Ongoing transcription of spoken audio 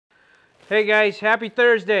Hey guys, happy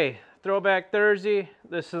Thursday. Throwback Thursday.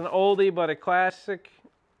 This is an oldie but a classic.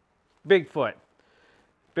 Bigfoot.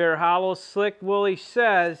 Bear Hollow. Slick Willy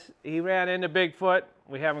says he ran into Bigfoot.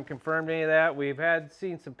 We haven't confirmed any of that. We've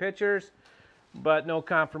seen some pictures, but no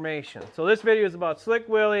confirmation. So this video is about Slick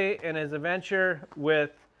Willy and his adventure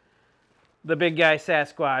with the big guy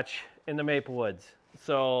Sasquatch in the Maple Woods.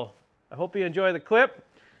 So I hope you enjoy the clip.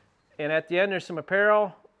 And at the end there's some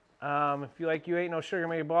apparel. If you like You Ain't No Sugar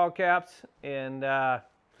Maker ball caps, and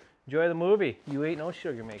enjoy the movie, You Ain't No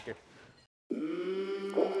Sugar Maker.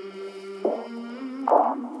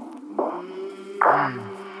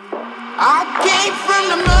 I came from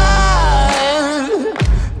the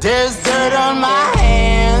mud, there's dirt on my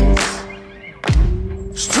hands.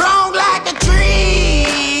 Strong like a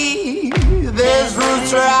tree, there's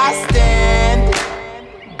roots where I stand.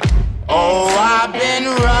 Oh, I've been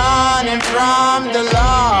running from the law.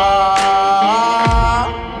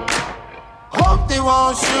 Hope they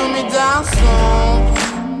won't shoot me down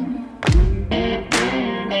soon.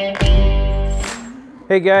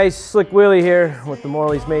 Hey guys, Slick Willy here with the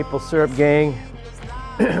Morley's Maple Syrup Gang.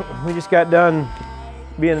 We just got done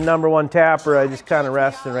being the #1 tapper. I just kind of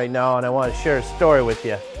resting right now, and I want to share a story with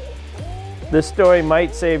you. This story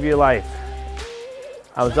might save your life.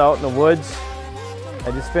 I was out in the woods. I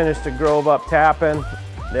just finished a grove up tapping.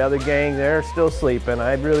 The other gang, they're still sleeping.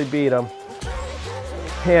 I really beat them.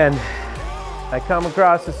 And I come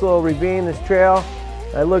across this little ravine, this trail.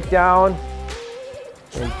 I look down,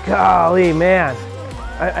 and golly, man,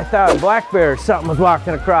 I thought a black bear or something was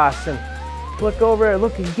walking across. And look over and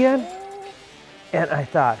look again, and I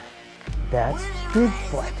thought, that's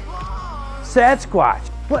Bigfoot. Sasquatch.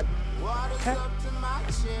 What the heck?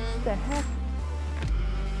 What the heck?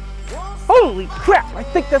 Holy crap, I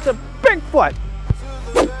think that's a Bigfoot.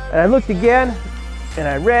 And I looked again, and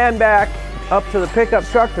I ran back up to the pickup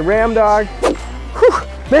truck, the Ram Dog. Whew,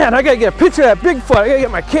 man, I gotta get a picture of that Bigfoot. I gotta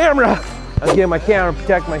get my camera. I was getting my camera to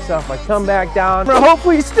protect myself. I come back down.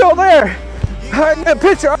 Hopefully he's still there. I get a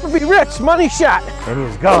picture, I'm gonna be rich, money shot. And he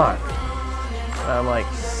was gone. I'm like,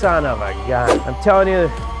 son of a gun. I'm telling you,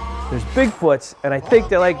 there's Bigfoots, and I think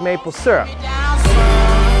they like maple syrup.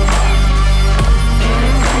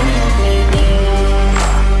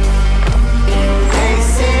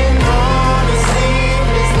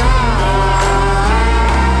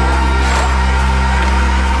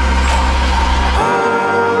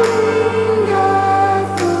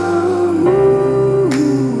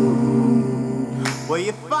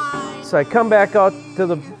 So I come back out to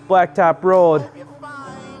the blacktop road.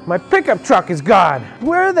 My pickup truck is gone.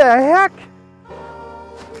 Where the heck?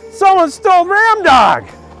 Someone stole Ram Dog.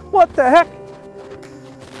 What the heck?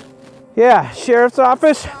 Yeah, sheriff's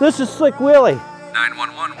office. This is Slick Willy.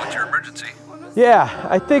 911, what's your emergency? Yeah,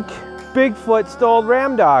 I think Bigfoot stole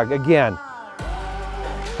Ram Dog again.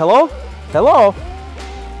 Hello? Hello?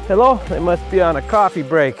 Hello? They must be on a coffee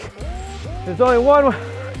break. There's only one.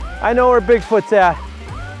 I know where Bigfoot's at.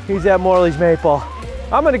 He's at Morley's Maple.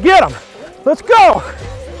 I'm gonna get him. Let's go.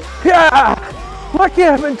 Yeah, lucky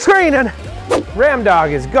I've been training. Ram Dog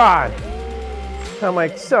is gone. I'm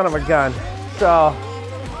like, son of a gun. So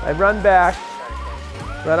I run back,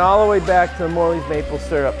 run all the way back to the Morley's Maple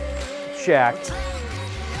Syrup shack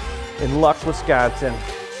in Luck, Wisconsin.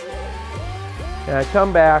 And I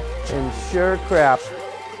come back, and sure crap,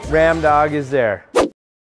 Ram Dog is there. Woo!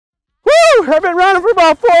 I've been running for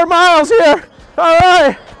about 4 miles here. All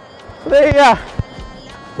right. There's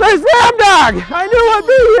Ram Dog! I knew I'd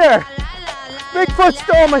be here! Bigfoot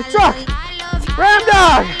stole my truck! Ram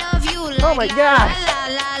Dog! Oh my gosh!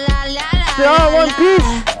 They're all in one piece?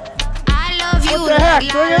 What the heck?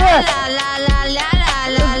 Look at this!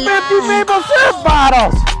 There's 50 maple syrup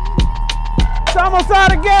bottles! It's almost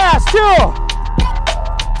out of gas too!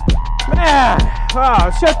 Man! Oh,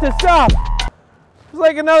 shut this off! It's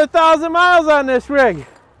like another 1,000 miles on this rig!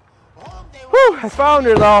 Whew! I found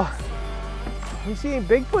her though! You see any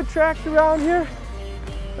Bigfoot tracks around here?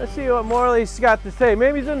 Let's see what Morley's got to say.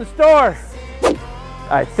 Maybe he's in the store.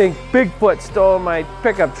 I think Bigfoot stole my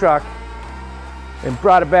pickup truck and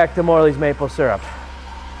brought it back to Morley's Maple Syrup.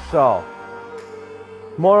 So,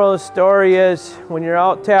 moral of the story is, when you're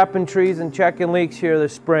out tapping trees and checking leaks here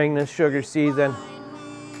this spring, this sugar season,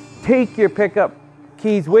 take your pickup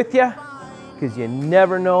keys with you, because you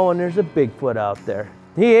never know when there's a Bigfoot out there.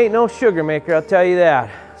 He ain't no sugar maker, I'll tell you that.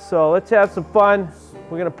 So let's have some fun.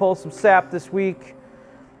 We're gonna pull some sap this week.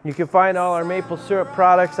 You can find all our maple syrup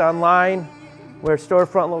products online. We're a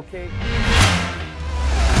storefront location.